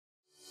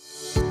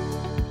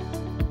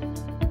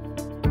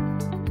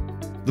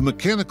The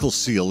mechanical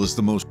seal is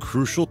the most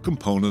crucial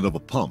component of a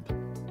pump.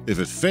 If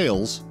it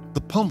fails,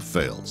 the pump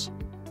fails.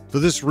 For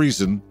this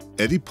reason,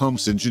 Eddy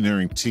Pump's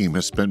engineering team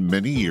has spent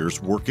many years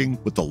working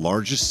with the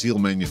largest seal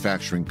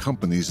manufacturing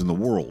companies in the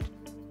world.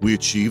 We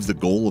achieved the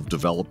goal of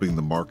developing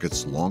the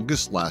market's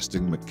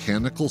longest-lasting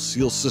mechanical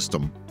seal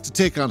system to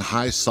take on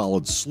high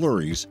solid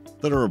slurries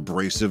that are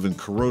abrasive and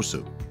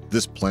corrosive.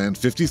 This planned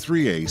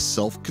 53A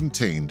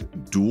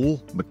self-contained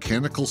dual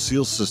mechanical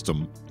seal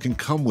system can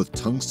come with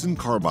tungsten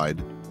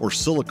carbide or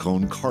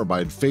silicon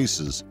carbide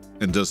faces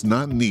and does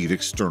not need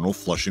external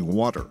flushing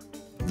water.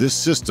 This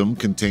system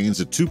contains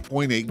a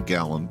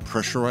 2.8-gallon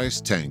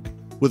pressurized tank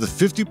with a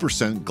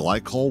 50%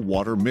 glycol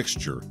water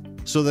mixture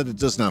so that it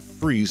does not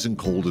freeze in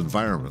cold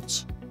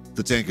environments.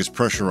 The tank is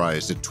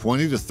pressurized at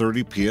 20 to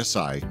 30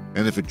 psi,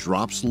 and if it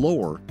drops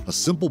lower, a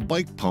simple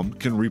bike pump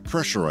can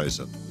repressurize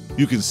it.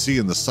 You can see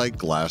in the sight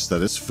glass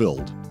that it's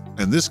filled,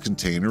 and this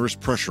container is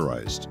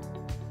pressurized.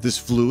 This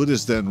fluid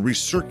is then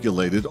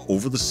recirculated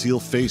over the seal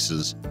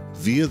faces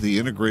via the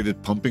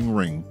integrated pumping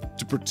ring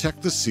to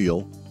protect the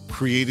seal,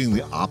 creating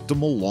the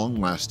optimal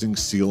long-lasting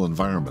seal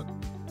environment.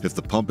 If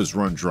the pump is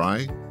run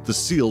dry, the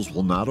seals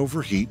will not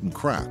overheat and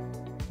crack.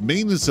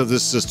 Maintenance of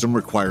this system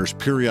requires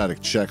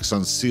periodic checks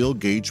on seal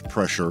gauge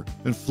pressure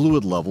and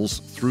fluid levels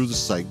through the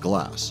sight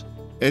glass.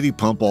 Eddy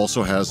Pump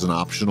also has an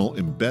optional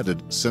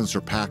embedded sensor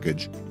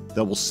package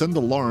that will send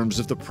alarms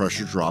if the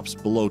pressure drops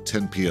below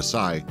 10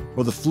 psi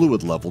or the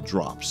fluid level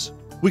drops.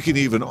 We can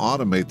even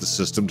automate the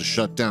system to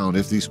shut down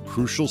if these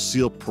crucial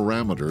seal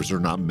parameters are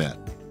not met.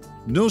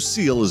 No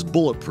seal is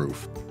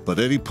bulletproof, but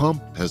Eddy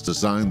Pump has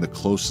designed the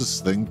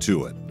closest thing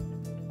to it.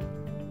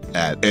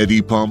 At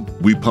Eddy Pump,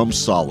 we pump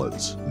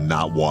solids,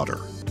 not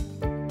water.